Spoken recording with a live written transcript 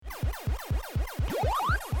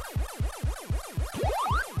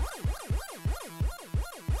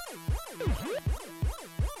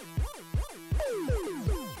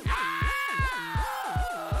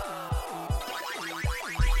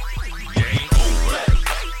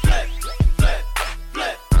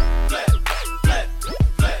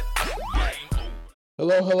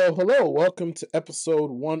Hello, hello, hello. Welcome to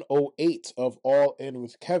episode 108 of All In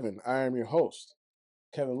with Kevin. I am your host,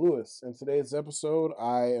 Kevin Lewis. In today's episode,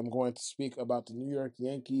 I am going to speak about the New York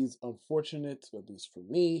Yankees' unfortunate, at least for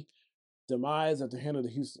me, demise at the hands of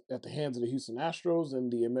the Houston Astros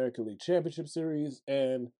in the American League Championship Series,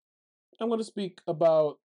 and I'm going to speak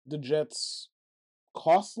about the Jets'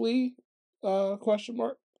 costly question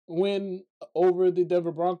mark win over the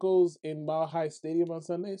Denver Broncos in Mile High Stadium on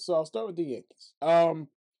Sunday. So I'll start with the Yankees.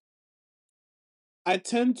 I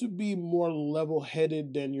tend to be more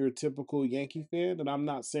level-headed than your typical Yankee fan, and I'm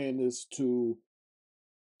not saying this to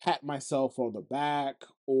pat myself on the back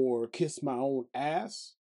or kiss my own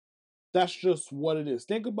ass. That's just what it is.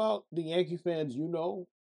 Think about the Yankee fans you know,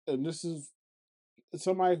 and this is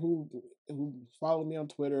somebody who follow me on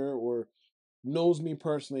Twitter or knows me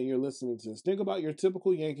personally, and you're listening to this. Think about your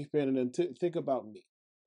typical Yankee fan, and then think about me.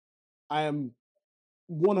 I am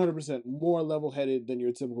 100% more level-headed than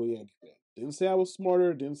your typical Yankee fan. Didn't say I was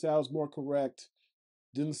smarter. Didn't say I was more correct.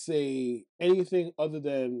 Didn't say anything other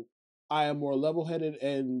than I am more level-headed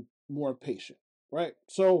and more patient. Right?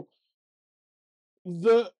 So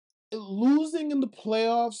the losing in the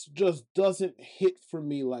playoffs just doesn't hit for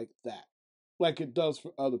me like that, like it does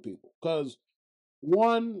for other people. Because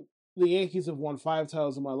one, the Yankees have won 5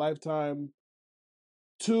 titles in my lifetime.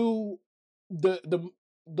 Two, the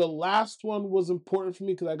last one was important for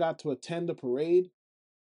me because I got to attend the parade,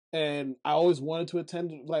 and I always wanted to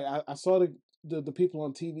attend. Like I saw the people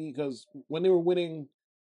on TV because when they were winning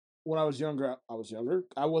when I was younger, I was younger.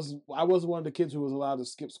 I was one of the kids who was allowed to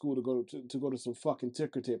skip school to go to some fucking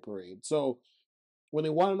ticker tape parade. So when they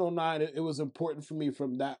won in '09, it was important for me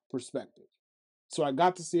from that perspective. So I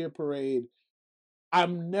got to see a parade.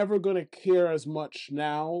 I'm never gonna care as much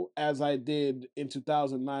now as I did in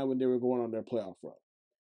 2009 when they were going on their playoff run.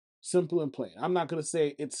 Simple and plain. I'm not gonna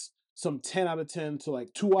say it's some 10 out of 10 to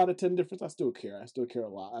like 2 out of 10 difference. I still care. I still care a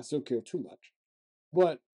lot. I still care too much.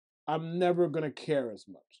 But I'm never gonna care as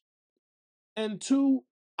much. And two,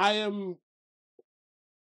 I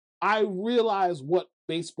realize what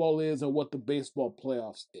baseball is and what the baseball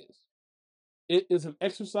playoffs is. It is an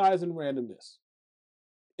exercise in randomness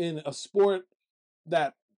in a sport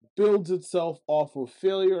that builds itself off of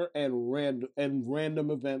failure and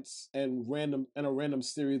random events and a random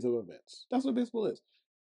series of events. That's what baseball is.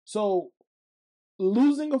 So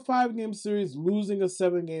losing a 5-game series, losing a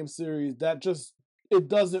 7-game series, it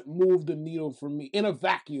doesn't move the needle for me. In a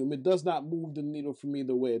vacuum, it does not move the needle for me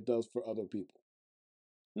the way it does for other people.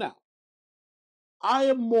 Now, I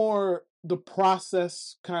am more the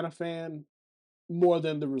process kind of fan more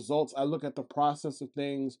than the results. I look at the process of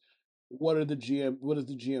things. What is the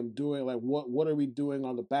GM doing? Like what are we doing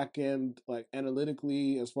on the back end, like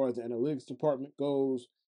analytically, as far as the analytics department goes,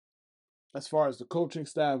 as far as the coaching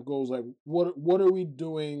staff goes, like what are we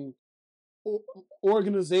doing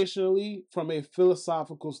organizationally from a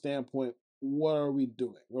philosophical standpoint? What are we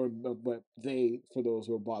doing? Or but they, for those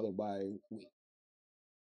who are bothered by we.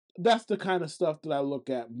 That's the kind of stuff that I look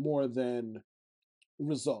at more than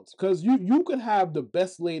results. Because you could have the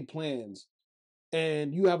best laid plans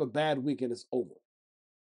and you have a bad week and it's over.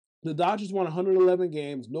 The Dodgers won 111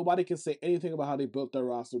 games. Nobody can say anything about how they built their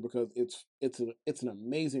roster because it's an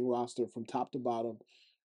amazing roster from top to bottom.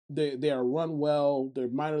 They are run well. Their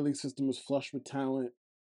minor league system is flush with talent.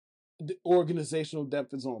 The organizational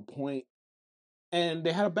depth is on point. And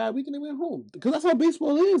they had a bad week and they went home. Because that's how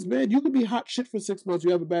baseball is, man. You could be hot shit for 6 months.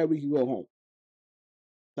 You have a bad week, you go home.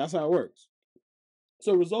 That's how it works.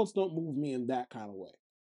 So results don't move me in that kind of way.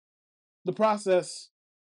 The process,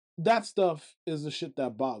 that stuff is the shit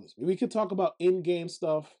that bothers me. We could talk about in-game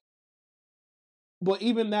stuff, but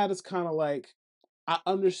even that is kind of like, I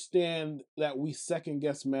understand that we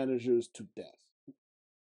second-guess managers to death.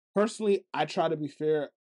 Personally, I try to be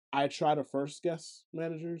fair. I try to first-guess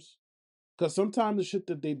managers. Because sometimes the shit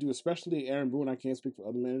that they do, especially Aaron Boone, I can't speak for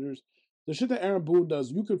other managers, the shit that Aaron Boone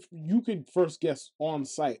does, you could first guess on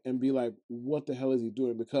site and be like, what the hell is he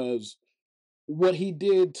doing? Because what he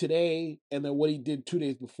did today and then what he did 2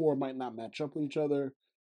 days before might not match up with each other.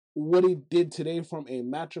 What he did today from a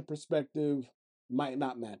matchup perspective might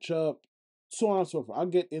not match up. So on and so forth. I'll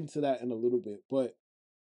get into that in a little bit. But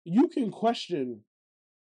you can question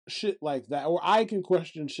shit like that, or I can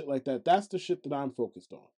question shit like that. That's the shit that I'm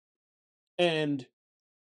focused on. And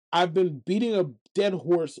I've been beating a dead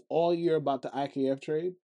horse all year about the IKF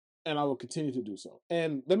trade, and I will continue to do so.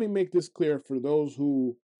 And let me make this clear for those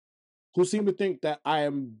who seem to think that I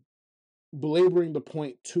am belaboring the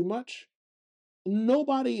point too much.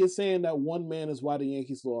 Nobody is saying that one man is why the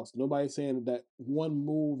Yankees lost. Nobody's saying that one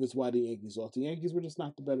move is why the Yankees lost. The Yankees were just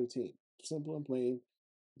not the better team. Simple and plain.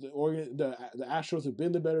 The Astros have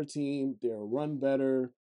been the better team. They're run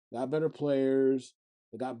better, got better players.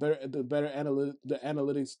 They got the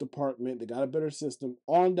analytics department. They got a better system.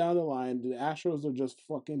 On down the line, the Astros are just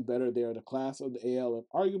fucking better. They are the class of the AL and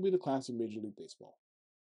arguably the class of Major League Baseball.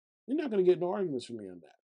 You're not going to get no arguments from me on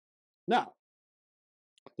that. Now,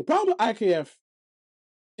 the problem with IKF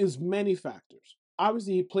is many factors.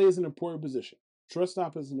 Obviously, he plays an important position.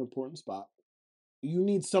 Shortstop is an important spot. You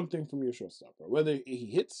need something from your shortstop, bro. Whether he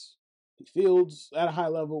hits, he fields at a high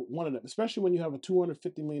level, one of them. Especially when you have a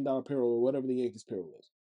 $250 million payroll or whatever the Yankees payroll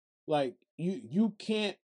is. Like you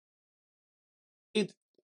can't. It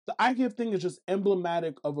the IKF thing is just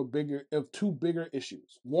emblematic of two bigger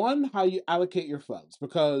issues. One, how you allocate your funds,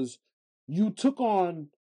 because you took on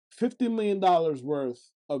 $50 million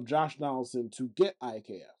worth of Josh Donaldson to get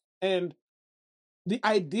IKF, and the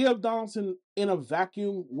idea of Donaldson in a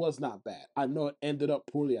vacuum was not bad. I know it ended up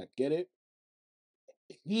poorly. I get it.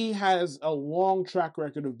 He has a long track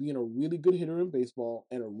record of being a really good hitter in baseball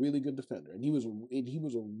and a really good defender, and he was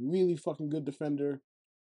a really fucking good defender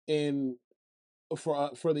in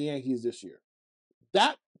for the Yankees this year.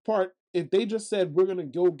 That part, if they just said we're gonna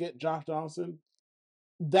go get Josh Donaldson,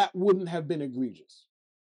 that wouldn't have been egregious.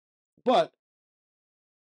 But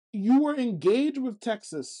you were engaged with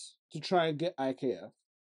Texas to try and get IKF.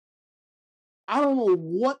 I don't know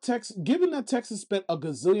what Texas, given that Texas spent a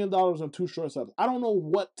gazillion dollars on two shortstops, I don't know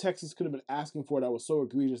what Texas could have been asking for that was so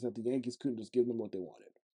egregious that the Yankees couldn't just give them what they wanted.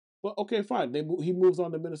 But okay, fine. He moves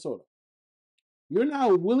on to Minnesota. You're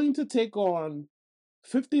now willing to take on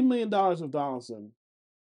 $50 million of Donaldson,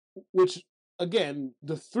 which, again,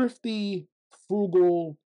 the thrifty,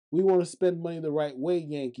 frugal, we want to spend money the right way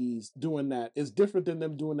Yankees doing that is different than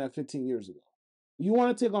them doing that 15 years ago. You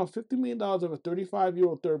want to take on $50 million of a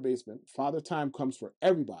 35-year-old third baseman. Father Time comes for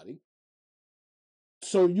everybody.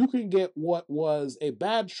 So you can get what was a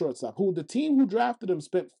bad shortstop, who the team who drafted him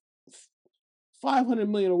spent $500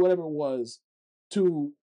 million or whatever it was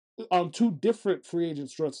to on two different free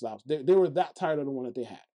agent shortstops. They were that tired of the one that they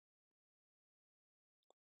had.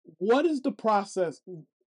 What is the process?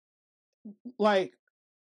 Like,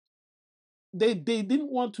 they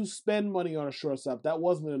didn't want to spend money on a shortstop. That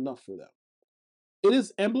wasn't enough for them. It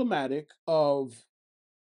is emblematic of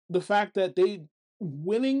the fact that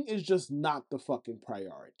winning is just not the fucking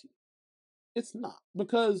priority. It's not,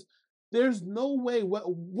 because there's no way,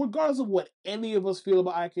 regardless of what any of us feel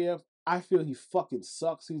about IKF, I feel he fucking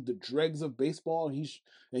sucks. He's the dregs of baseball, and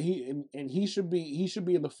he should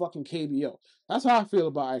be in the fucking KBO. That's how I feel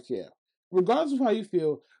about IKF. Regardless of how you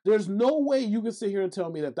feel, there's no way you can sit here and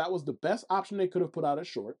tell me that was the best option they could have put out at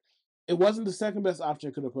short. It wasn't the second best option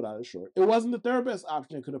they could have put out at short. It wasn't the third best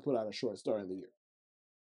option they could have put out at short starting the year.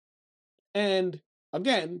 And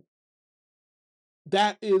again,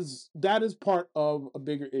 that is part of a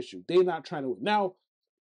bigger issue. They're not trying to win. Now,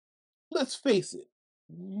 let's face it,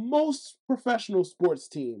 most professional sports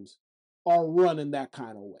teams are running that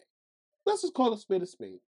kind of way. Let's just call a spade a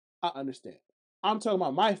spade. I understand. I'm talking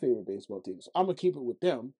about my favorite baseball team, so I'm going to keep it with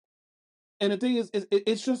them. And the thing is,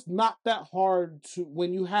 it's just not that hard to,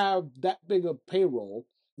 when you have that big a payroll,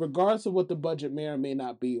 regardless of what the budget may or may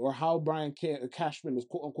not be, or how Brian Cashman is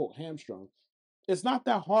quote unquote hamstrung, it's not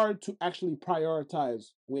that hard to actually prioritize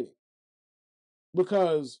winning.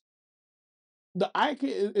 Because the IK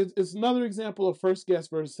is another example of first guess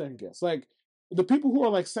versus second guess. Like, the people who are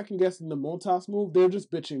like second guessing the Montas move, they're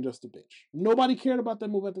just bitching just to bitch. Nobody cared about that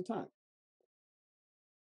move at the time.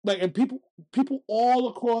 Like, and people all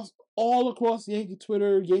across Yankee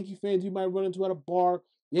Twitter, Yankee fans you might run into at a bar,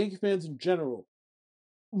 Yankee fans in general,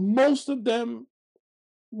 most of them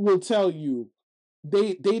will tell you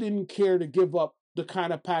they didn't care to give up the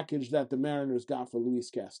kind of package that the Mariners got for Luis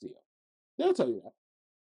Castillo. They'll tell you that.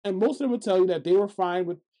 And most of them will tell you that they were fine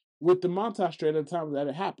with the Montas trade at the time that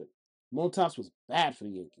it happened. Montas was bad for the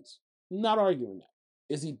Yankees. Not arguing that.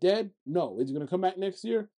 Is he dead? No. Is he going to come back next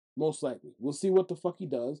year? Most likely. We'll see what the fuck he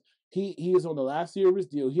does. He is on the last year of his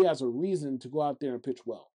deal. He has a reason to go out there and pitch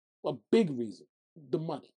well. A big reason. The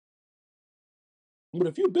money. But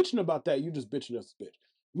if you're bitching about that, you're just bitching as a bitch.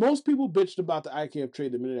 Most people bitched about the IKF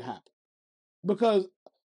trade the minute it happened. Because,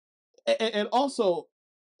 and also,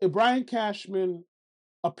 if Brian Cashman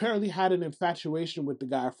apparently had an infatuation with the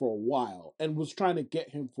guy for a while and was trying to get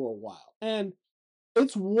him for a while. And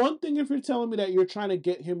it's one thing if you're telling me that you're trying to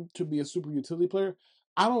get him to be a super utility player.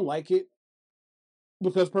 I don't like it,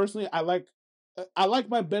 because personally, I like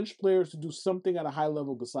my bench players to do something at a high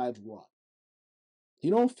level besides run. He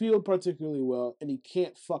don't field particularly well, and he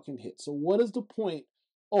can't fucking hit. So what is the point?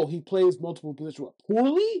 Oh, he plays multiple positions.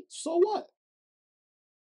 Poorly? So what?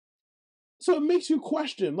 So it makes you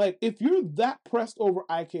question, like, if you're that pressed over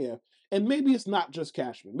IKF, and maybe it's not just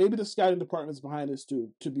Cashman, maybe the scouting department's behind this too,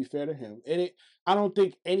 to be fair to him. And I don't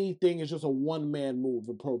think anything is just a one-man move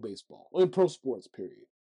in pro baseball, or in pro sports, period.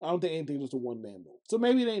 I don't think anything is just a one-man move. So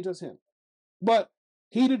maybe it ain't just him. But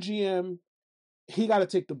he the GM, he got to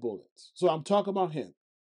take the bullets. So I'm talking about him.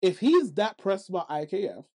 If he's that pressed about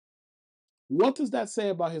IKF, what does that say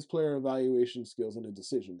about his player evaluation skills and the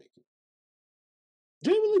decision making?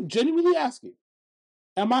 Genuinely asking.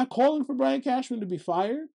 Am I calling for Brian Cashman to be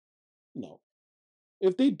fired? No.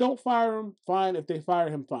 If they don't fire him, fine. If they fire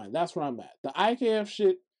him, fine. That's where I'm at. The IKF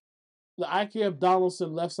shit, the IKF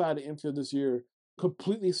Donaldson left side of infield this year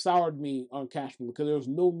completely soured me on Cashman because there was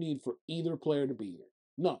no need for either player to be here.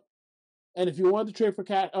 None. And if you wanted to trade for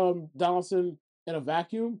Donaldson in a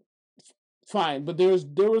vacuum, fine. But there was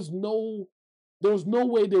no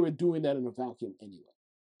way they were doing that in a vacuum anyway.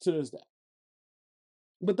 So there's that.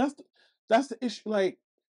 But that's the issue. Like,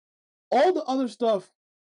 all the other stuff,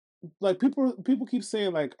 like, people keep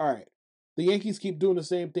saying, like, all right, the Yankees keep doing the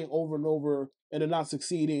same thing over and over and they're not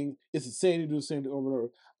succeeding. It's insane to do the same thing over and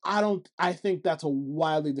over. I think that's a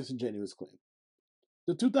wildly disingenuous claim.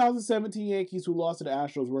 The 2017 Yankees who lost to the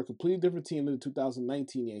Astros were a completely different team than the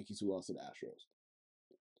 2019 Yankees who lost to the Astros.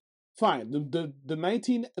 Fine. The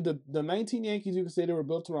 19 Yankees, you can say they were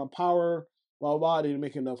built around power, blah, blah, they didn't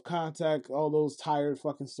make enough contact, all those tired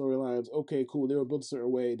fucking storylines. Okay, cool. They were built a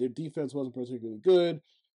certain way. Their defense wasn't particularly good.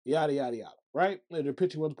 Yada, yada, yada. Right? And their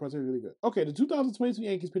pitching wasn't particularly good. Okay, the 2022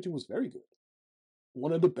 Yankees pitching was very good.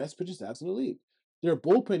 One of the best pitching staffs in the league. Their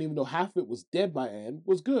bullpen, even though half of it was dead by end,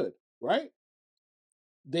 was good. Right?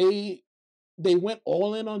 They went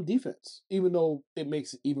all in on defense, even though it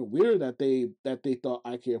makes it even weirder that they thought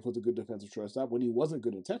IKF was a good defensive shortstop when he wasn't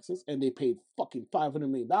good in Texas, and they paid fucking $500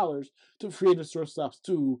 million to free agent shortstops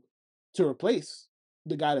to replace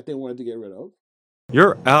the guy that they wanted to get rid of.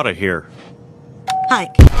 You're out of here.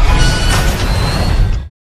 Hike.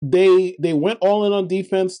 They went all in on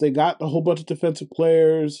defense. They got a whole bunch of defensive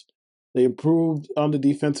players. They improved on the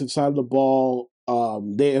defensive side of the ball.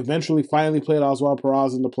 They eventually finally played Oswald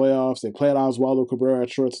Peraza in the playoffs. They played Oswaldo Cabrera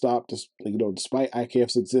at shortstop, despite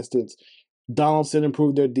IKF's existence. Donaldson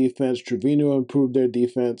improved their defense. Trevino improved their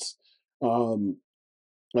defense.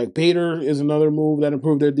 Like, Bader is another move that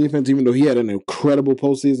improved their defense, even though he had an incredible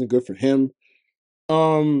postseason. Good for him.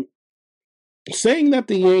 Saying that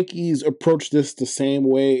the Yankees approach this the same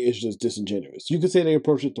way is just disingenuous. You could say they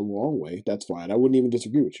approach it the wrong way. That's fine. I wouldn't even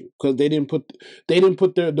disagree with you because they didn't put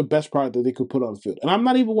the best product that they could put on the field. And I'm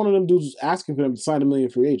not even one of them dudes asking for them to sign 1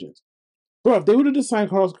 million free agents. Bro, if they would have just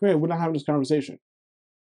signed Carlos Correa, we're not having this conversation.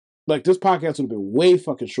 Like, this podcast would have been way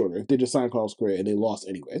fucking shorter if they just signed Carlos Correa and they lost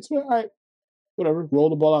anyway. It's all right. Whatever.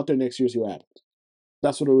 Roll the ball out there next year, see what happens.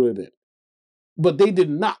 That's what it would have been. But they did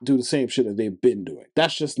not do the same shit that they've been doing.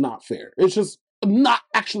 That's just not fair. It's just not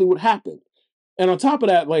actually what happened. And on top of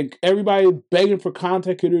that, like, everybody begging for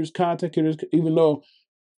contact hitters, even though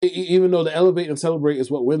the elevate and celebrate is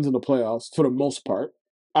what wins in the playoffs for the most part.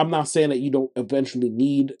 I'm not saying that you don't eventually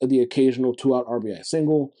need the occasional 2-out RBI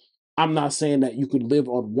single. I'm not saying that you could live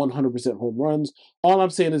on 100% home runs. All I'm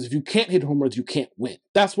saying is if you can't hit home runs, you can't win.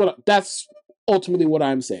 That's ultimately what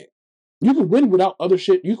I'm saying. You can win without other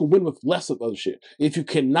shit. You can win with less of other shit. If you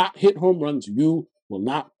cannot hit home runs, you will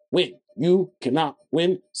not win. You cannot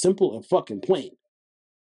win. Simple and fucking plain.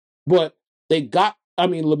 But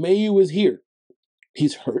LeMahieu is here.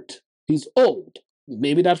 He's hurt. He's old.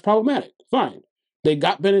 Maybe that's problematic. Fine. They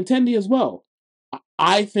got Benintendi as well.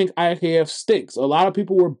 I think IKF stinks. A lot of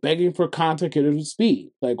people were begging for contact hitters with speed.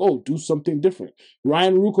 Like, oh, do something different.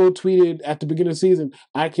 Ryan Ruocco tweeted at the beginning of the season,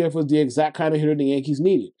 IKF was the exact kind of hitter the Yankees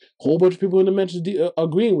needed. A whole bunch of people in the mentions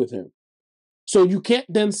agreeing with him. So you can't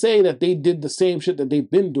then say that they did the same shit that they've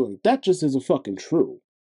been doing. That just isn't fucking true.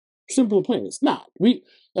 Simple and plain. It's not.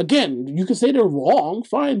 Again, you can say they're wrong.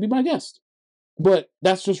 Fine, be my guest. But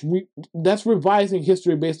that's just that's revising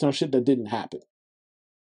history based on shit that didn't happen.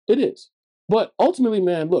 It is. But ultimately,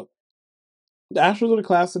 man, look, the Astros are the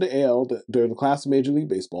class of the AL. They're the class of Major League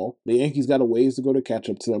Baseball. The Yankees got a ways to go to catch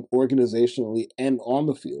up to them organizationally and on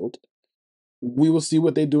the field. We will see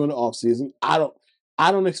what they do in the offseason. I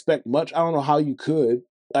don't expect much. I don't know how you could.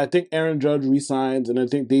 I think Aaron Judge resigns, and I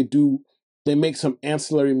think they make some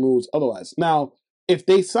ancillary moves otherwise. Now, if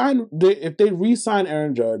they re-sign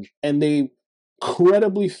Aaron Judge and they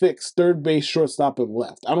credibly fix third base, shortstop, and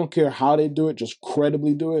left, I don't care how they do it, just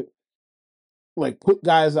credibly do it. Like, put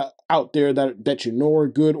guys out there that you know are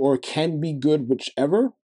good or can be good,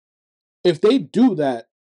 whichever. If they do that,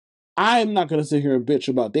 I'm not going to sit here and bitch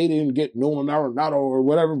about they didn't get Nolan Arenado or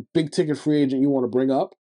whatever big ticket free agent you want to bring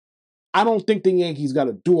up. I don't think the Yankees got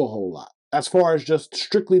to do a whole lot. as far as just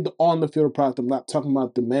strictly the on the field product, I'm not talking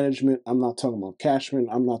about the management. I'm not talking about Cashman.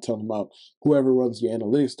 I'm not talking about whoever runs the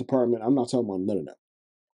analytics department. I'm not talking about none of that.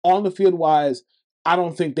 On the field wise, I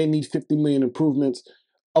don't think they need 50 million improvements.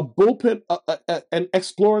 A bullpen, an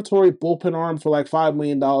exploratory bullpen arm for like $5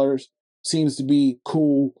 million seems to be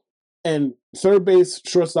cool. And third base,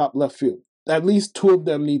 shortstop, left field. At least two of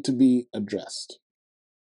them need to be addressed.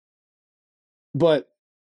 But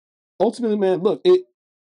ultimately, man, look,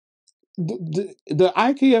 the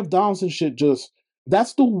IKF Donaldson shit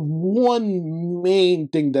that's the one main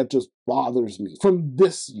thing that just bothers me from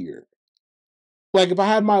this year. Like, if I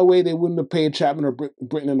had my way, they wouldn't have paid Chapman or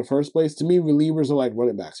Britton in the first place. To me, relievers are like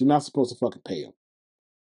running backs. You're not supposed to fucking pay them.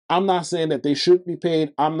 I'm not saying that they shouldn't be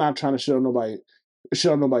paid. I'm not trying to shit on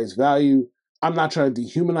nobody's value. I'm not trying to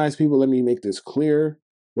dehumanize people. Let me make this clear,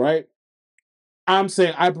 right? I'm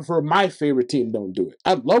saying I prefer my favorite team don't do it.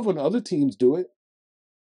 I love when other teams do it.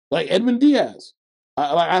 Like Edwin Diaz.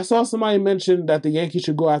 I saw somebody mention that the Yankees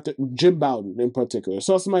should go after Jim Bowden in particular. I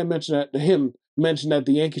saw somebody mention that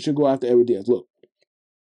the Yankees should go after Edwin Diaz. Look,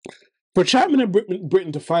 for Chapman and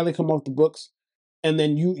Britton to finally come off the books, and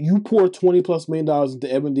then you pour $20+ million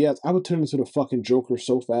into Edwin Diaz, I would turn into the fucking Joker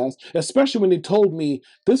so fast. Especially when they told me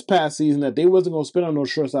this past season that they wasn't going to spend on no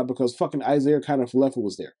shortstop because fucking Isaiah Kiner-Falefa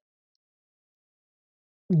was there.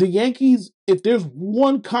 The Yankees, if there's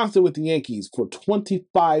one constant with the Yankees for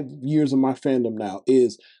 25 years of my fandom now,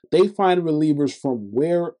 is they find relievers from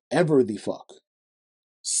wherever the fuck.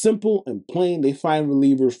 Simple and plain. They find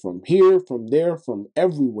relievers from here, from there, from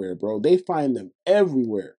everywhere, bro. They find them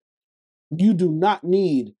everywhere. You do not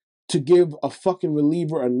need to give a fucking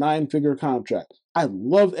reliever a 9-figure contract. I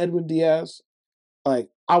love Edwin Diaz. Like,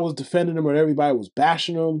 I was defending him when everybody was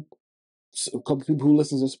bashing him. A couple people who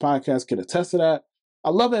listen to this podcast can attest to that. I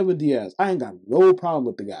love Edwin Diaz. I ain't got no problem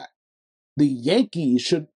with the guy. The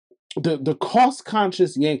Yankees the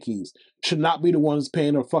cost-conscious Yankees should not be the ones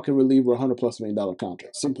paying a fucking reliever $100+ million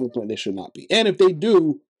contract. Simply put, they should not be. And if they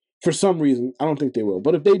do, for some reason, I don't think they will,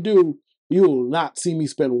 but if they do, you will not see me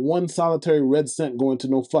spend one solitary red cent going to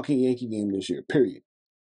no fucking Yankee game this year, period.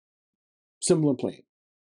 Simple and plain.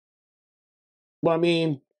 But I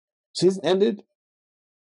mean, season ended.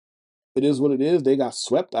 It is what it is. They got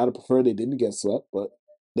swept. I'd prefer they didn't get swept, but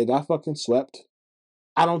they got fucking swept.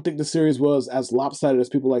 I don't think the series was as lopsided as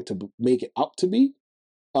people like to make it out to be.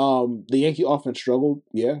 The Yankee offense struggled.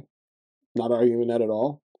 Yeah, not arguing that at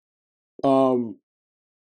all.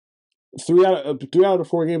 3 out of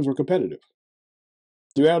 4 games were competitive.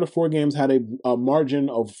 3 out of 4 games had a margin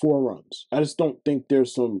of 4 runs. I just don't think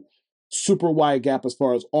there's some super wide gap as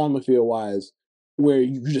far as on the field wise, where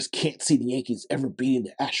you just can't see the Yankees ever beating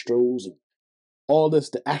the Astros and all this.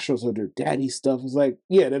 The Astros are their daddy stuff. It's like,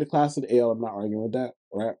 yeah, they're the class of the AL. I'm not arguing with that,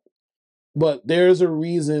 right? But there's a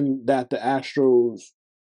reason that the Astros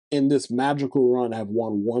in this magical run have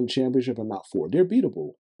won 1 championship and not 4. They're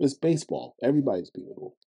beatable. It's baseball. Everybody's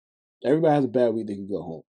beatable. Everybody has a bad week, they can go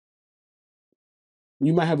home.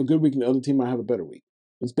 You might have a good week and the other team might have a better week.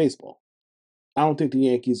 It's baseball. I don't think the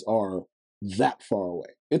Yankees are that far away.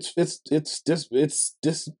 It's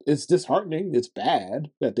disheartening. It's bad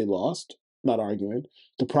that they lost. Not arguing.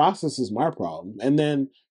 The process is my problem. And then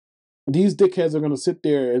these dickheads are going to sit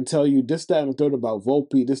there and tell you this, that, and the third about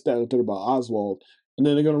Volpe, this, that, and the third about Oswald, and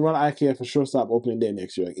then they're going to run IKF for shortstop opening day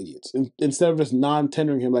next year like idiots. Instead of just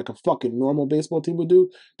non-tendering him like a fucking normal baseball team would do,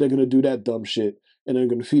 they're going to do that dumb shit, and they're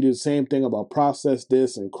going to feed you the same thing about process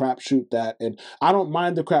this and crapshoot that. And I don't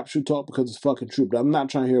mind the crapshoot talk because it's fucking true, but I'm not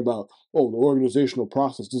trying to hear about, the organizational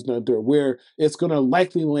process, this, that, and third, where it's going to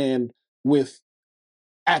likely land with,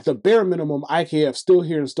 at the bare minimum, IKF still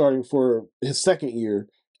here and starting for his second year,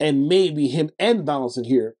 and maybe him and Donaldson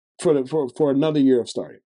here for another year of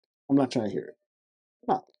starting. I'm not trying to hear it.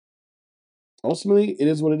 No. Ultimately, it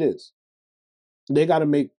is what it is. They got to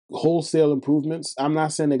make wholesale improvements. I'm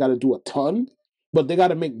not saying they got to do a ton, but they got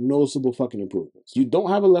to make noticeable fucking improvements. You don't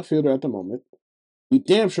have a left fielder at the moment. You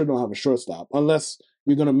damn sure don't have a shortstop, unless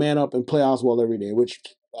you're going to man up and play Oswald every day, which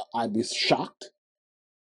I'd be shocked.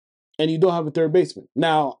 And you don't have a third baseman.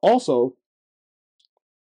 Now, also,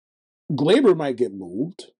 Gleyber might get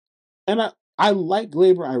moved. And I like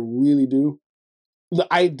Gleyber, I really do.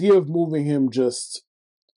 The idea of moving him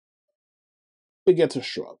it gets a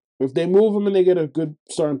shrug. If they move him and they get a good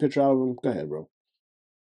starting pitcher out of him, go ahead, bro.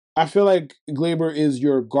 I feel like Gleyber is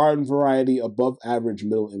your garden variety above average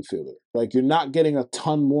middle infielder. Like, you're not getting a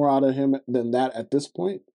ton more out of him than that at this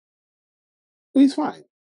point. But he's fine.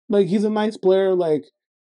 Like, he's a nice player. Like,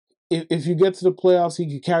 if you get to the playoffs,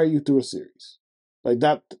 he could carry you through a series. Like,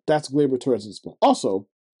 that's Gleyber Torres at this point. Also,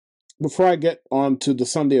 before I get on to the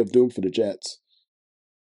Sunday of Doom for the Jets,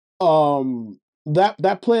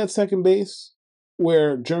 That play at second base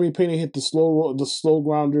where Jeremy Pena hit the slow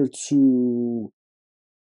grounder to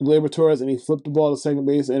Gleyber Torres and he flipped the ball to second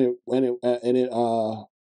base it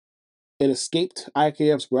escaped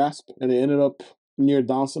IKF's grasp and it ended up near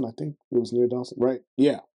Donaldson. I think it was near Donaldson, right?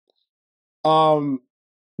 Yeah.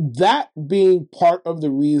 That being part of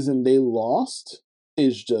the reason they lost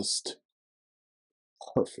is just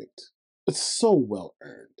perfect. It's so well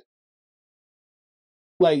earned.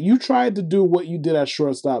 Like, you tried to do what you did at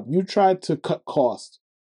shortstop. You tried to cut costs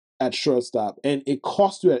at shortstop, and it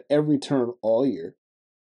cost you at every turn all year.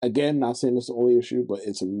 Again, not saying it's the only issue, but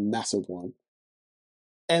it's a massive one.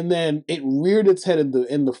 And then it reared its head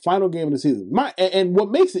in the final game of the season. And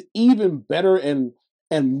what makes it even better and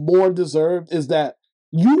more deserved is that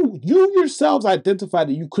you yourselves identified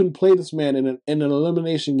that you couldn't play this man in an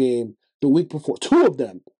elimination game the week before. 2 of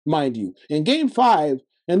them, mind you. In game 5,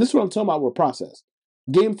 and this is what I'm talking about, were processed.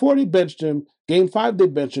 Game 4, they benched him. Game 5, they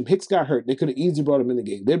benched him. Hicks got hurt. They could have easily brought him in the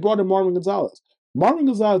game. They brought in Marvin Gonzalez. Marvin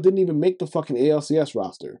Gonzalez didn't even make the fucking ALCS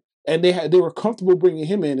roster. And they were comfortable bringing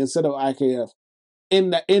him in instead of IKF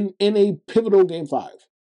in a pivotal game 5.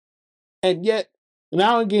 And yet,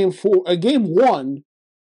 now in game 1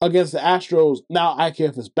 against the Astros, now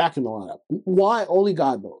IKF is back in the lineup. Why? Only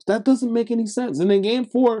God knows. That doesn't make any sense. And then game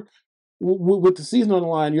 4, with the season on the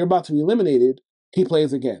line, you're about to be eliminated, he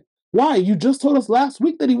plays again. Why? You just told us last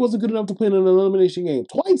week that he wasn't good enough to play in an elimination game.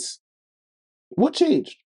 Twice. What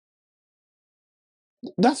changed?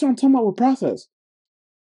 That's what I'm talking about with process.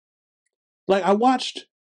 Like, I watched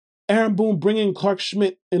Aaron Boone bringing Clark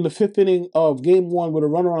Schmidt in the 5th inning of game 1 with a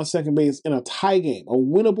runner on second base in a tie game, a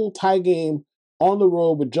winnable tie game on the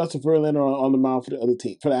road with Justin Verlander on the mound for the other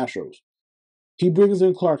team, for the Astros. He brings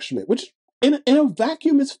in Clark Schmidt, which in a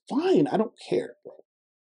vacuum is fine. I don't care, bro.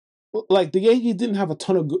 Like, the Yankees didn't have a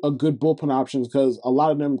ton of good bullpen options because a lot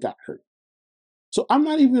of them got hurt. So I'm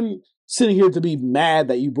not even sitting here to be mad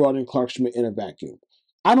that you brought in Clark Schmidt in a vacuum.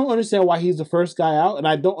 I don't understand why he's the first guy out, and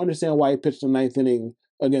I don't understand why he pitched the 9th inning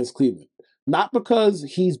against Cleveland. Not because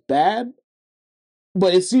he's bad,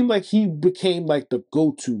 but it seemed like he became like the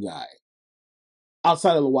go-to guy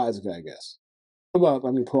outside of the Loaisiga, I guess. Well,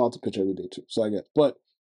 I mean, Peralta pitch every day too, so I guess. But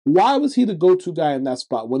why was he the go-to guy in that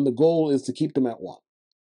spot when the goal is to keep them at 1?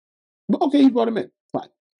 But okay, he brought him in. Fine.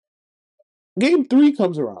 Game 3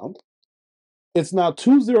 comes around. It's now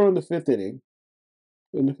 2-0 in the 5th inning.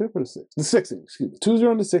 In the 5th or the 6th? The 6th inning, excuse me.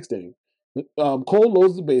 2-0 in the 6th inning. Cole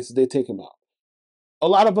loads the bases. They take him out. A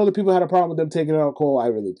lot of other people had a problem with them taking out Cole. I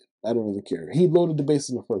really did. I don't really care. He loaded the bases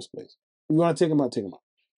in the first place. If you want to take him out, take him out.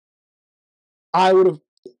 I would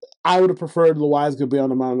have preferred Loaiza to be on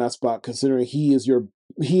the mound in that spot, considering he is your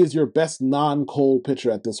best non-Cole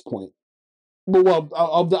pitcher at this point. But well,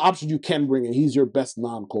 of the options you can bring in, he's your best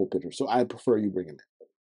non-Cole pitcher. So I prefer you bring him in.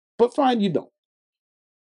 But fine, you don't.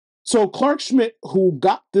 So Clark Schmidt, who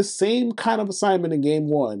got this same kind of assignment in game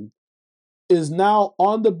 1, is now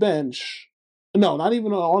on the bench. No, not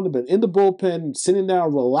even on the bench. In the bullpen, sitting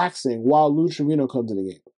down, relaxing while Lou Trevino comes in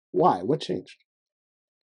the game. Why? What changed?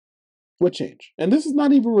 What changed? And this is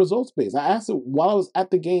not even results based. I asked it while I was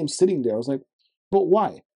at the game, sitting there. I was like, but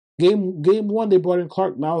why? Game 1, they brought in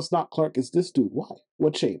Clark. Now it's not Clark. It's this dude. Why?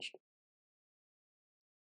 What changed?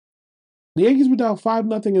 The Yankees were down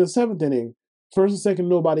 5-0 in the 7th inning. First and second,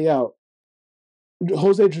 nobody out.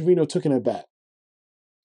 Jose Trevino took an at bat.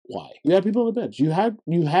 Why? You had people on the bench. You had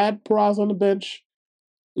Peraza on the bench.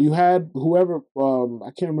 You had whoever.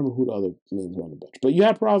 I can't remember who the other names were on the bench, but you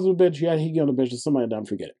had Peraza on the bench. You had Higgy on the bench. And somebody down,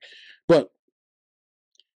 forget it. But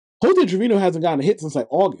Jose Trevino hasn't gotten a hit since like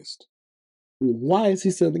August. Why is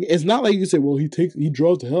he still in the game? It's not like you can say, well, he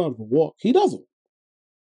draws the hell out of a walk. He doesn't.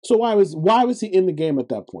 So why was he in the game at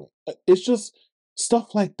that point? It's just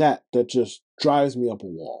stuff like that just drives me up a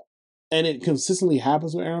wall, and it consistently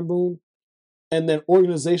happens with Aaron Boone. And then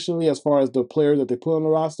organizationally, as far as the players that they put on the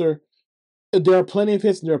roster, there are plenty of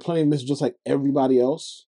hits and there are plenty of misses, just like everybody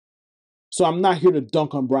else. So I'm not here to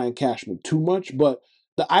dunk on Brian Cashman too much, but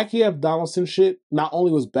the IKF Donaldson shit not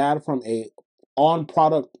only was bad from a on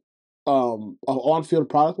field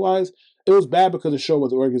product wise, it was bad because it showed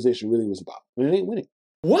what the organization really was about, and it ain't winning.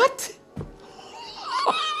 What?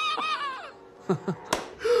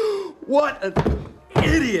 What an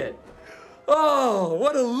idiot! Oh,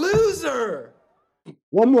 what a loser!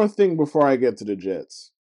 One more thing before I get to the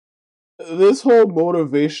Jets. This whole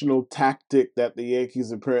motivational tactic that the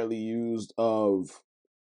Yankees apparently used of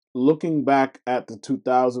looking back at the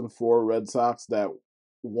 2004 Red Sox that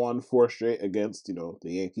won 4 straight against, the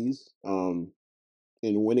Yankees, in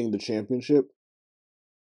winning the championship.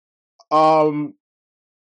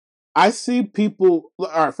 I see people. All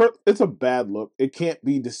right, first, it's a bad look. It can't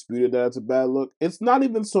be disputed that it's a bad look. It's not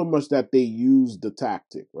even so much that they use the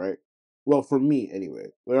tactic, right? Well, for me, anyway,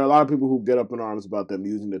 there are a lot of people who get up in arms about them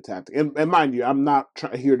using the tactic, and mind you, I'm not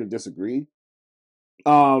here to disagree.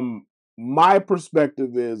 Um, my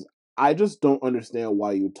perspective is, I just don't understand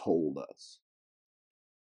why you told us.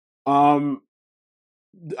 Um,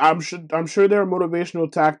 I'm sure there are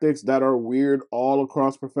motivational tactics that are weird all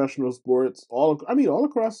across professional sports. All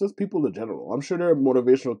across just people in general. I'm sure there are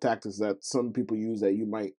motivational tactics that some people use that you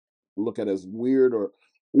might look at as weird or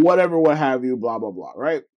whatever, what have you, blah blah blah,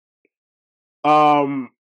 right? Um,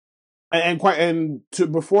 and to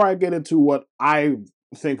before I get into what I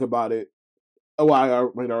think about it, well, I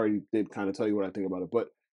already did kind of tell you what I think about it, but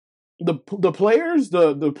the players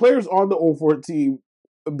on the 04 team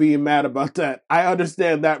being mad about that. I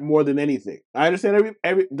understand that more than anything. I understand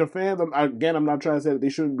every the fans. I'm not trying to say that they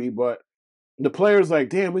shouldn't be, but the players like,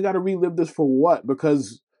 damn, we got to relive this for what?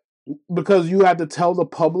 Because you had to tell the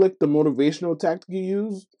public the motivational tactic you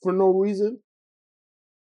use for no reason.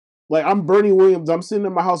 Like, I'm Bernie Williams. I'm sitting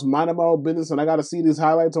in my house minding my own business, and I got to see these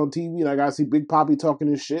highlights on TV, and I got to see Big Poppy talking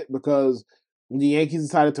his shit because the Yankees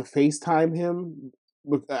decided to FaceTime him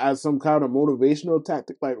as some kind of motivational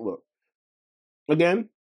tactic. Like, look, again,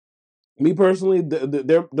 me personally,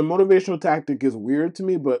 the motivational tactic is weird to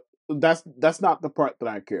me, but that's not the part that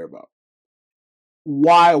I care about.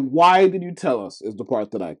 Why did you tell us is the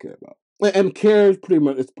part that I care about. And care is pretty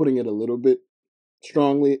much, it's putting it a little bit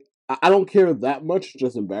strongly. I don't care that much, it's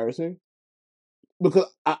just embarrassing. Because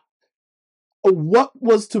what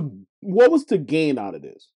was to gain out of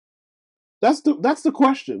this? That's the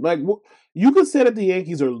question. Like, you could say that the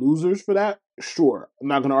Yankees are losers for that. Sure, I'm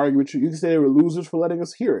not going to argue with you. You can say they were losers for letting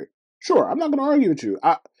us hear it. Sure, I'm not going to argue with you.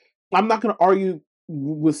 I'm not going to argue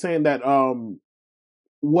with saying that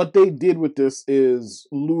what they did with this is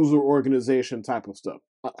loser organization type of stuff.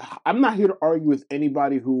 I'm not here to argue with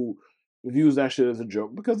anybody who views that shit as a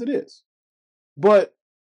joke because it is. But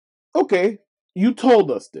okay, you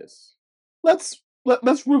told us this. Let's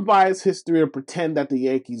revise history and pretend that the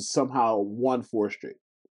Yankees somehow won 4 straight.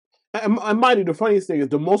 And mind you, the funniest thing is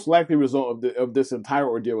the most likely result of this entire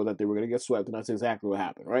ordeal was that they were going to get swept, and that's exactly what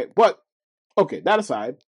happened, right? But okay, that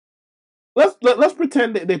aside, let's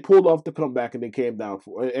pretend that they pulled off the comeback and they came down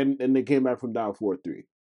and they came back from down 4-3.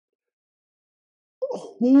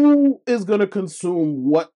 Who is going to consume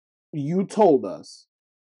what you told us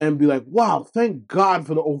and be like, wow, thank God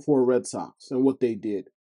for the 04 Red Sox and what they did?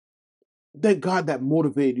 Thank God that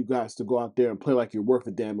motivated you guys to go out there and play like you're worth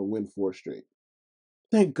a damn and win 4 straight.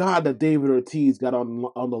 Thank God that David Ortiz got on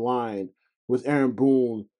the line with Aaron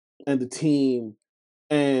Boone and the team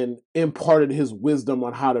and imparted his wisdom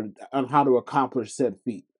on how to accomplish said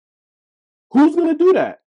feat. Who's going to do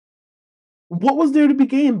that? What was there to be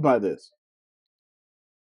gained by this?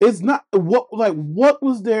 It's not what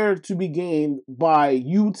was there to be gained by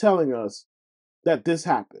you telling us that this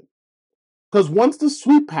happened? Because once the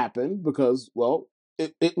sweep happened, because well,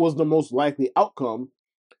 it was the most likely outcome.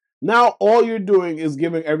 Now all you're doing is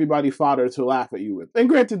giving everybody fodder to laugh at you with. And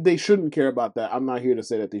granted, they shouldn't care about that. I'm not here to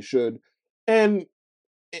say that they should. And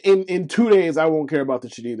in 2 days, I won't care about the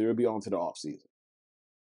shit either. It'll be on to the off season.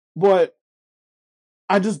 But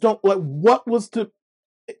I just don't like what was to.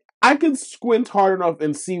 I can squint hard enough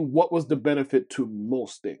and see what was the benefit to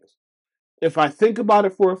most things. If I think about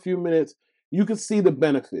it for a few minutes, you can see the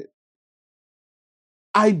benefit.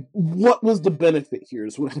 What was the benefit here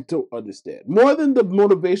is what I don't understand. More than the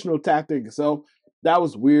motivational tactic itself, that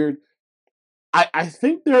was weird. I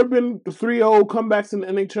think there have been 3-0 comebacks in the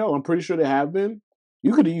NHL. I'm pretty sure there have been.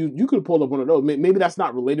 You could have pulled up one of those. Maybe that's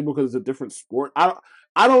not relatable because it's a different sport.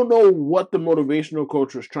 I don't know what the motivational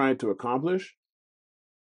coach was trying to accomplish.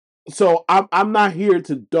 So I'm not here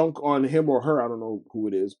to dunk on him or her. I don't know who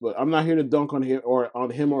it is, but I'm not here to dunk on him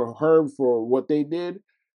or her for what they did.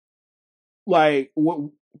 Like, what,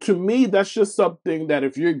 to me, that's just something that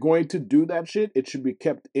if you're going to do that shit, it should be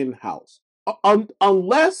kept in house.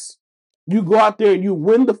 Unless you go out there and you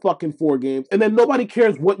win the fucking 4 games, and then nobody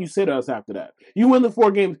cares what you say to us after that. You win the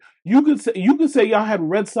 4 games. You could say y'all had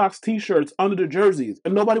Red Sox T-shirts under the jerseys,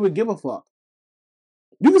 and nobody would give a fuck.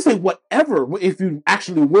 You can say whatever if you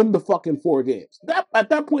actually win the fucking 4 games. At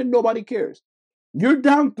that point, nobody cares. You're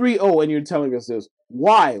down 3-0 and you're telling us this.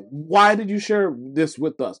 Why? Why did you share this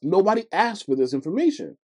with us? Nobody asked for this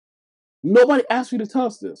information. Nobody asked you to tell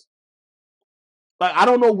us this. Like, I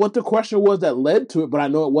don't know what the question was that led to it, but I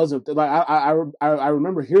know it wasn't. Like, I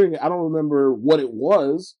remember hearing it. I don't remember what it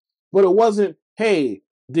was, but it wasn't, hey,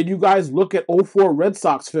 did you guys look at 04 Red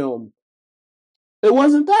Sox film It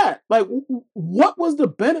wasn't that. Like, what was the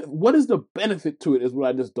benefit? What is the benefit to it? Is what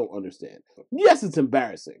I just don't understand. Yes, it's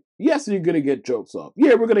embarrassing. Yes, you're gonna get jokes off.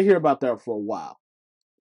 Yeah, we're gonna hear about that for a while.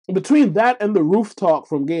 Between that and the roof talk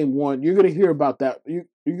from game one, you're gonna hear about that.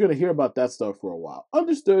 You're gonna hear about that stuff for a while.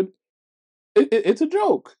 Understood. It's a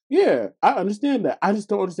joke. Yeah, I understand that. I just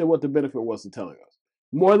don't understand what the benefit was to telling us.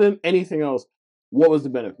 More than anything else, what was the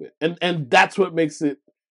benefit? And that's what makes it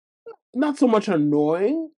not so much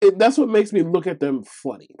annoying. That's what makes me look at them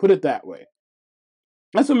funny. Put it that way.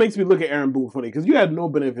 That's what makes me look at Aaron Boone funny, because you had no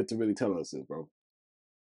benefit to really telling us this, bro.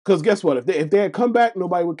 Because guess what? If they had come back,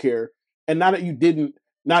 nobody would care. And now that you didn't,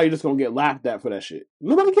 now you're just gonna get laughed at for that shit.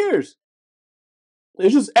 Nobody cares.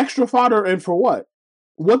 It's just extra fodder, and for what?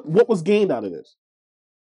 What was gained out of this?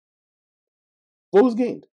 What was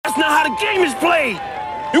gained? That's not how the game is played.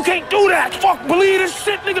 You can't do that. Fuck, believe this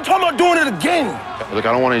shit, nigga. Talking about doing it again. Look,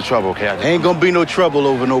 I don't want any trouble, okay? Ain't gonna be no trouble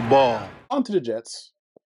over no ball. On to the Jets.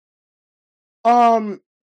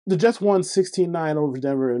 The Jets won 16-9 over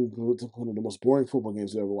Denver, and one of the most boring football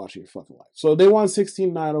games you ever watched in your fucking life. So they won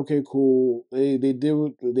 16-9. Okay, cool. They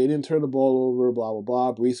didn't turn the ball over. Blah blah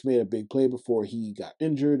blah. Brees made a big play before he got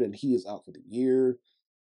injured, and he is out for the year.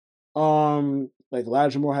 Like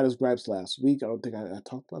Elijah Moore had his gripes last week. I don't think I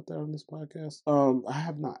talked about that on this podcast. I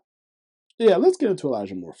have not. Yeah, let's get into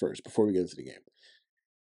Elijah Moore first before we get into the game.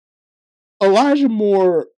 Elijah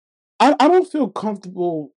Moore, I don't feel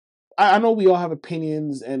comfortable. I know we all have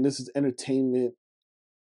opinions, and this is entertainment,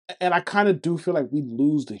 and I kind of do feel like we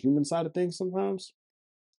lose the human side of things sometimes,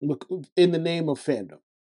 look, in the name of fandom.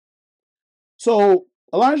 So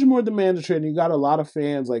Elijah Moore demands a trade, and you got a lot of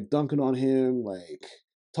fans like dunking on him, like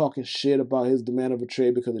talking shit about his demand of a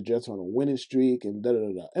trade because the Jets are on a winning streak and da da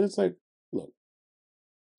da. And it's like, look,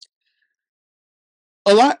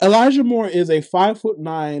 Elijah Moore is a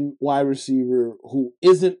 5'9" wide receiver who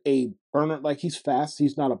isn't a burner. Like, he's fast,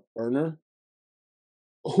 he's not a burner.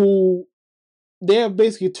 Who they have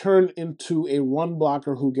basically turned into a run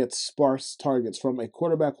blocker who gets sparse targets from a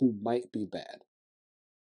quarterback who might be bad.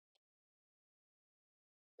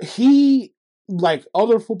 He, like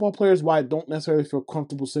other football players, why I don't necessarily feel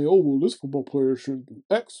comfortable saying, oh, well, this football player shouldn't do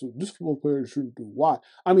X, or this football player shouldn't do Y.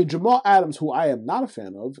 I mean, Jamal Adams, who I am not a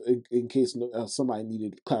fan of, in case somebody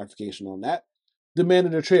needed clarification on that,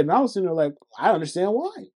 demanded a trade. And I was sitting there like, I understand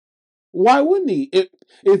why. Why wouldn't he?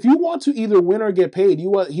 If you want to either win or get paid, he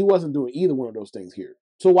wasn't doing either one of those things here.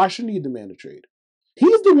 So why shouldn't he demand a trade?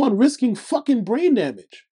 He's the one risking fucking brain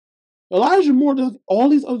damage. Elijah Moore, all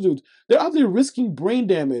these other dudes, they're out there risking brain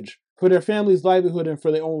damage for their family's livelihood and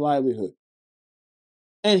for their own livelihood.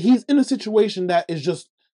 And he's in a situation that is just,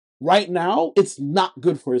 right now, it's not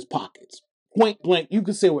good for his pockets. Point blank, you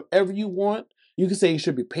can say whatever you want. You can say he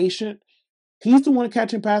should be patient. He's the one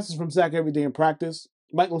catching passes from Zach every day in practice.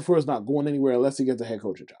 Mike LaFleur is not going anywhere unless he gets a head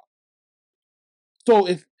coaching job. So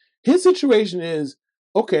if his situation is,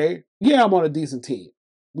 okay, yeah, I'm on a decent team.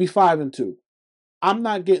 We 5-2. I'm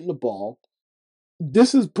not getting the ball.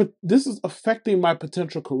 This is affecting my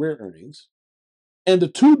potential career earnings. And the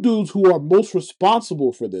two dudes who are most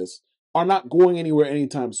responsible for this are not going anywhere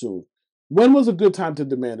anytime soon. When was a good time to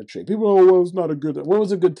demand a trade? People are, well, it's not a good time. When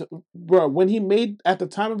was a good time? Bro, when he made, at the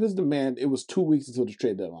time of his demand, it was 2 weeks until the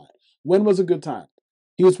trade deadline. When was a good time?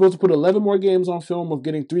 He was supposed to put 11 more games on film of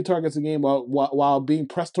getting 3 targets a game while being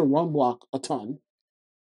pressed to run block a ton.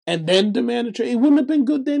 And then demand a trade. It wouldn't have been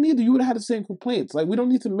good then either. You would have had the same complaints. Like, we don't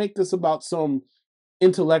need to make this about some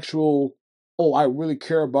intellectual, oh, I really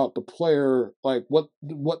care about the player, like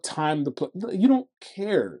what time the play. You don't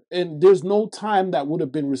care. And there's no time that would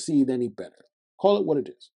have been received any better. Call it what it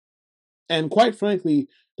is. And quite frankly,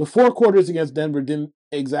 the 4 quarters against Denver didn't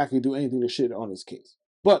exactly do anything to shit on his case.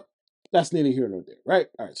 But that's neither here nor there, right?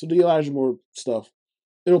 All right, so the Elijah Moore stuff,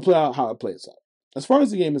 it'll play out how it plays out. As far as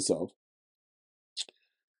the game itself,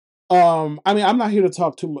 I mean, I'm not here to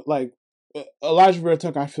talk too much. Like, Elijah Vera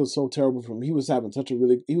Tucker, I feel so terrible for him. He was having such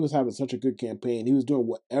a good campaign. He was doing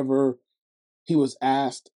whatever he was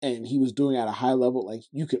asked, and he was doing at a high level. Like,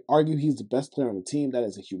 you could argue he's the best player on the team. That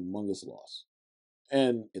is a humongous loss,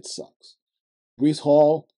 and it sucks. Breece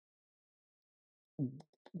Hall,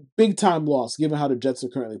 big time loss, given how the Jets are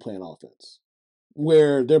currently playing offense,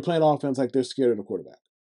 where they're playing offense like they're scared of the quarterback.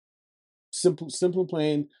 Simple and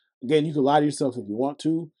plain. Again, you can lie to yourself if you want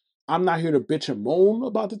to. I'm not here to bitch and moan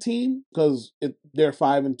about the team because they're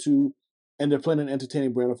 5-2 and they're playing an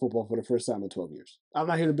entertaining brand of football for the first time in 12 years. I'm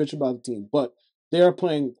not here to bitch about the team, but they are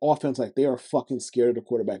playing offense like they are fucking scared of the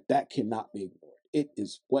quarterback. That cannot be ignored. It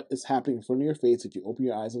is what is happening in front of your face if you open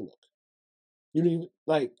your eyes and look. You don't even,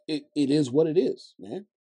 like, it is what it is, man.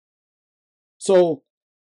 So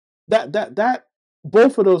that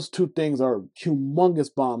both of those two things are humongous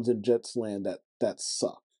bombs in Jets land that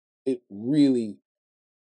suck. It really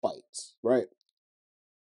bites, right?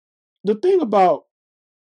 The thing about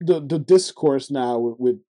the discourse now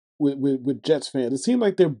with Jets fans, it seems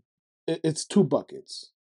like it's two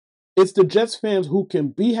buckets. It's the Jets fans who can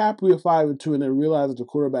be happy with 5-2 and then realize that the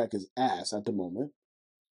quarterback is ass at the moment,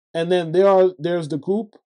 and then there's the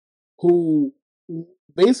group who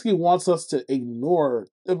basically wants us to ignore.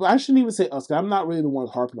 I shouldn't even say us, because I'm not really the one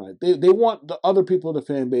harping on it. They want the other people in the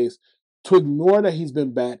fan base to ignore that he's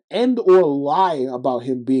been bad and or lie about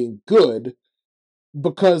him being good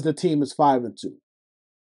because the team is 5-2.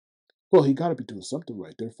 Well, he got to be doing something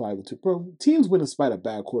right. They're 5-2, bro. Teams win in spite of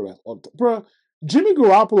bad quarterbacks, bro. Jimmy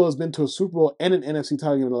Garoppolo has been to a Super Bowl and an NFC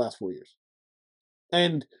title game in the last 4 years,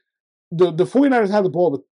 and the 49ers have the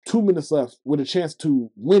ball with 2 minutes left with a chance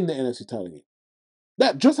to win the NFC title game.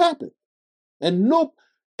 That just happened. And nope.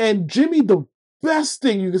 And Jimmy, the best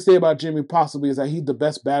thing you can say about Jimmy possibly is that he's the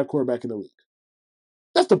best bad quarterback in the league.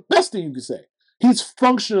 That's the best thing you can say. He's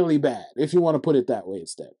functionally bad, if you want to put it that way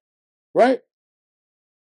instead. Right?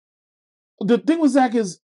 The thing with Zach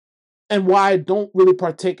is, and why I don't really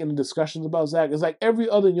partake in the discussions about Zach, is like every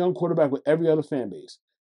other young quarterback with every other fan base.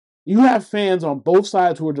 You have fans on both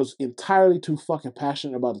sides who are just entirely too fucking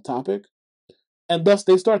passionate about the topic. And thus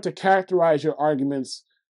they start to characterize your arguments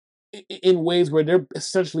in ways where they're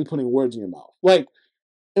essentially putting words in your mouth. Like,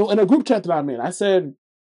 in a group chat that I'm in, I said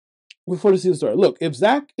before the season started, look, if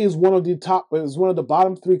Zach is one of the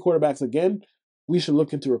bottom 3 quarterbacks again, we should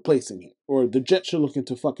look into replacing him. Or the Jets should look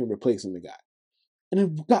into fucking replacing the guy. And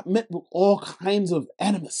it got met with all kinds of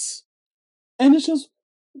animus. And it's just,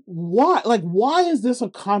 why? Like, why is this a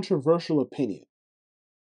controversial opinion?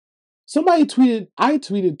 Somebody tweeted, I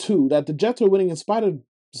tweeted too, that the Jets are winning in spite of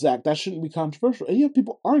Zach. That shouldn't be controversial. And you have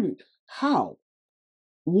people arguing. How?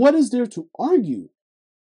 What is there to argue?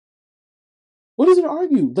 What is there to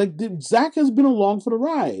argue? Like, Zach has been along for the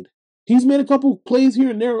ride. He's made a couple plays here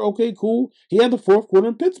and there. Okay, cool. He had the 4th quarter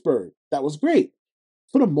in Pittsburgh. That was great.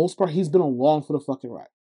 For the most part, he's been along for the fucking ride.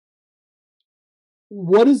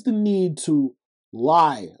 What is the need to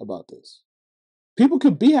lie about this? People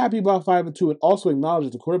could be happy about 5-2 and also acknowledge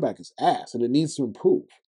that the quarterback is ass and it needs to improve.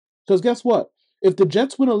 Because guess what? If the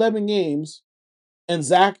Jets win 11 games and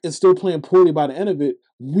Zach is still playing poorly by the end of it,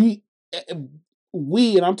 we, and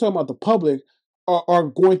I'm talking about the public, are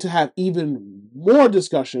going to have even more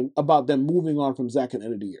discussion about them moving on from Zach at the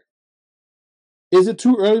end of the year. Is it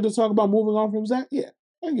too early to talk about moving on from Zach? Yeah,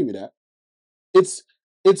 I'll give you that.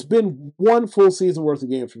 It's been one full season worth of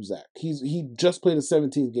games from Zach. He just played a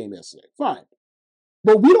 17th game yesterday. Fine.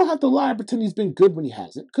 But we don't have to lie and pretend he's been good when he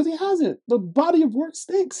hasn't, because he hasn't. The body of work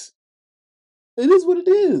stinks. It is what it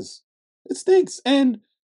is. It stinks. And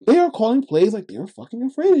they are calling plays like they're fucking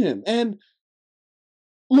afraid of him. And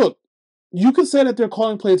look, you could say that they're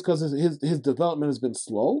calling plays because his development has been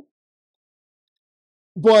slow,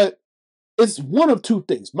 but it's one of two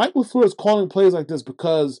things. Mike LaFleur is calling plays like this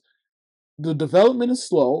because the development is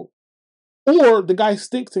slow, or the guy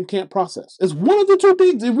stinks and can't process. It's one of the two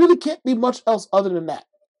things. It really can't be much else other than that.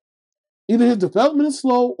 Either his development is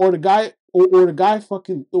slow, or the guy, or the guy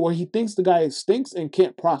fucking, or he thinks the guy stinks and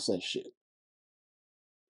can't process shit.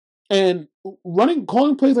 And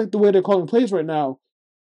calling plays like the way they're calling plays right now,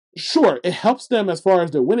 sure, it helps them as far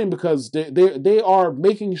as they're winning because they are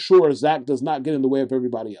making sure Zach does not get in the way of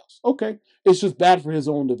everybody else. Okay, it's just bad for his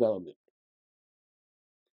own development.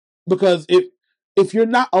 Because if you're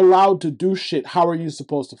not allowed to do shit, how are you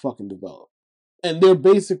supposed to fucking develop? And they're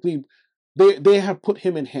basically, they have put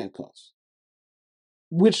him in handcuffs.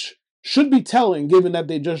 Which should be telling, given that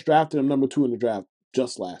they just drafted him number 2 in the draft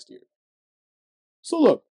just last year. So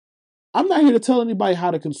look, I'm not here to tell anybody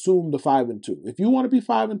how to consume the 5-2. If you want to be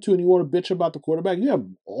 5-2 and you want to bitch about the quarterback, you have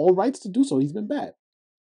all rights to do so. He's been bad.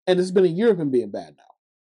 And it's been a year of him being bad now.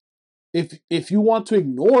 If you want to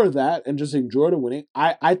ignore that and just enjoy the winning,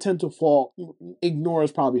 I tend to fall, ignore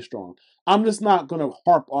is probably strong. I'm just not going to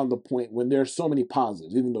harp on the point when there's so many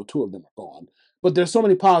positives, even though 2 of them are gone. But there's so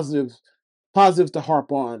many positives to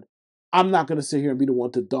harp on. I'm not going to sit here and be the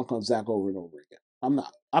one to dunk on Zach over and over again.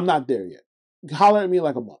 I'm not there yet. Holler at me in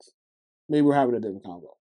like a month. Maybe we're having a different convo.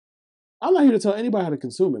 I'm not here to tell anybody how to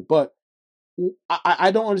consume it, but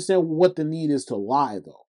I don't understand what the need is to lie,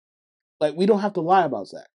 though. Like, we don't have to lie about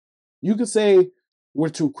Zach. You can say we're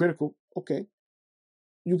too critical. Okay.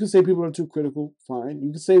 You can say people are too critical. Fine. You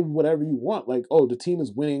can say whatever you want. Like, oh, the team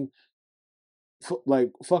is winning. Like,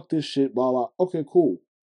 fuck this shit, blah, blah. Okay, cool.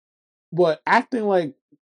 But acting like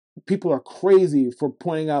people are crazy for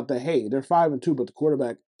pointing out that, hey, they're 5-2, but the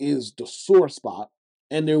quarterback is the sore spot,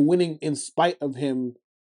 and they're winning in spite of him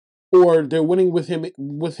or they're winning with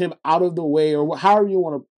him out of the way, or however you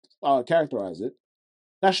want to characterize it,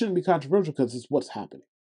 that shouldn't be controversial because it's what's happening.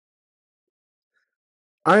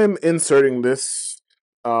 I am inserting this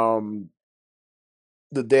the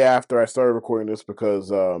day after I started recording this because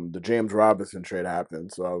the James Robinson trade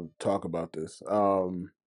happened, so I'll talk about this. The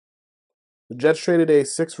Jets traded a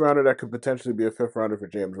 6th rounder that could potentially be a 5th rounder for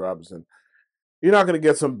James Robinson. You're not going to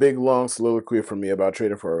get some big, long soliloquy from me about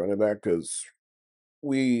trading for a running back because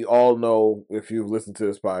we all know, if you've listened to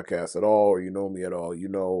this podcast at all or you know me at all, you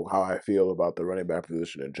know how I feel about the running back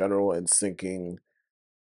position in general and sinking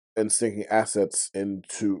assets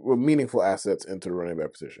into meaningful assets into the running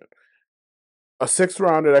back position. A 6th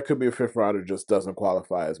rounder that could be a 5th rounder just doesn't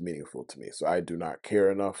qualify as meaningful to me. So I do not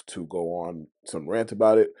care enough to go on some rant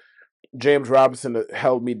about it. James Robinson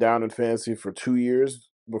held me down in fantasy for 2 years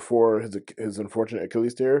before his unfortunate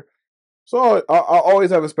Achilles tear. So I'll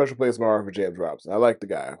always have a special place in my heart for James Robinson. I like the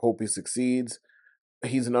guy. I hope he succeeds.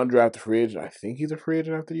 He's an undrafted free agent. I think he's a free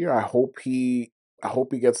agent after the year. I hope he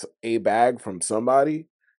gets a bag from somebody.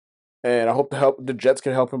 And I hope the Jets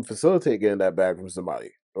can help him facilitate getting that bag from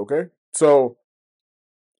somebody. Okay? So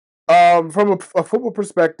from a football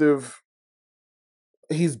perspective,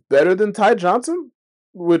 he's better than Ty Johnson,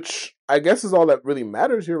 which I guess is all that really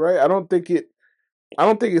matters here, right? I don't think it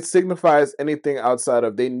signifies anything outside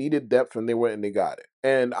of they needed depth and they went and they got it.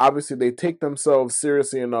 And obviously they take themselves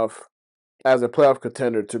seriously enough as a playoff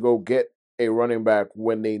contender to go get a running back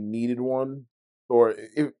when they needed one, or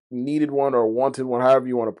if needed one or wanted one, however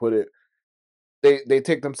you want to put it. They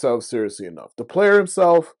take themselves seriously enough. The player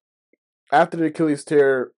himself, after the Achilles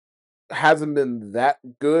tear, hasn't been that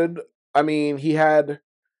good. I mean, he's had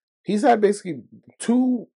basically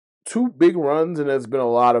two big runs, and there's been a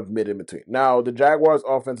lot of mid in between. Now, the Jaguars'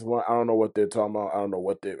 offensive line, I don't know what they're talking about. I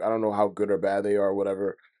don't know how good or bad they are, or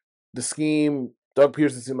whatever. The scheme, Doug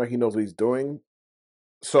Pearson seems like he knows what he's doing.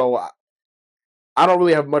 So I don't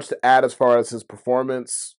really have much to add as far as his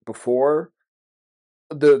performance before.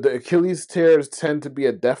 The Achilles tears tend to be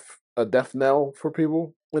a death knell for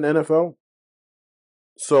people in the NFL.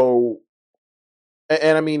 So,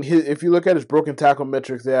 and I mean, if you look at his broken tackle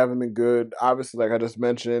metrics, they haven't been good. Obviously, like I just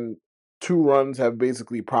mentioned, 2 runs have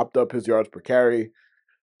basically propped up his yards per carry.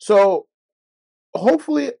 So,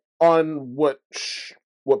 hopefully, on what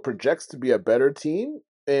projects to be a better team,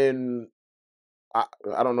 and I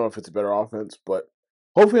don't know if it's a better offense, but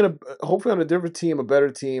hopefully on a different team, a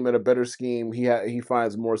better team, and a better scheme, he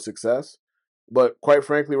finds more success. But quite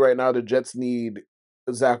frankly, right now the Jets need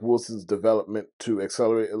Zach Wilson's development to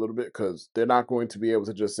accelerate a little bit because they're not going to be able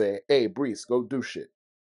to just say, "Hey, Breece, go do shit."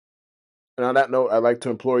 And on that note, I'd like to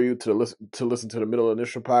implore you to listen to the Middle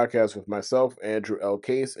Initial podcast with myself, Andrew L.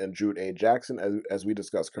 Case, and Jude A. Jackson as we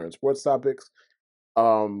discuss current sports topics.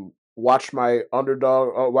 Watch my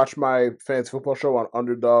fantasy football show on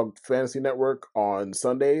Underdog Fantasy Network on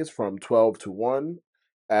Sundays from 12 to 1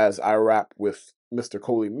 as I rap with Mr.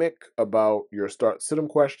 Coley Mick about your start sit-em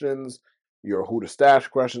questions, your who to stash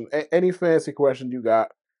questions, any fantasy questions you got.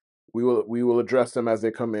 We will address them as they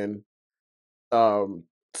come in.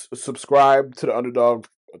 Subscribe to the Underdog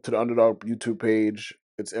YouTube page.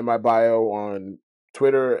 It's in my bio on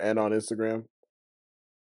Twitter and on Instagram.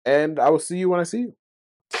 And I will see you when I see you.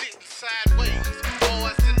 Sideways,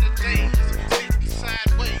 boys in the days. Sitting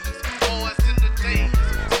sideways, boys in the days.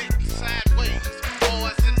 Sitting sideways,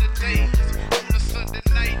 boys in the days. On a Sunday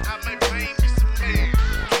night, I may bring me some hair.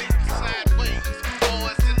 Sitting sideways,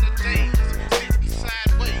 boys in the days. Sitting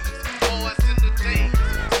sideways, boys in the days.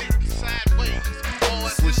 Sitting sideways,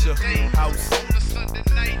 boys in the days. On a Sunday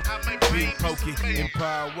night, I may bring me some hair.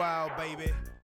 Empire Wild, baby.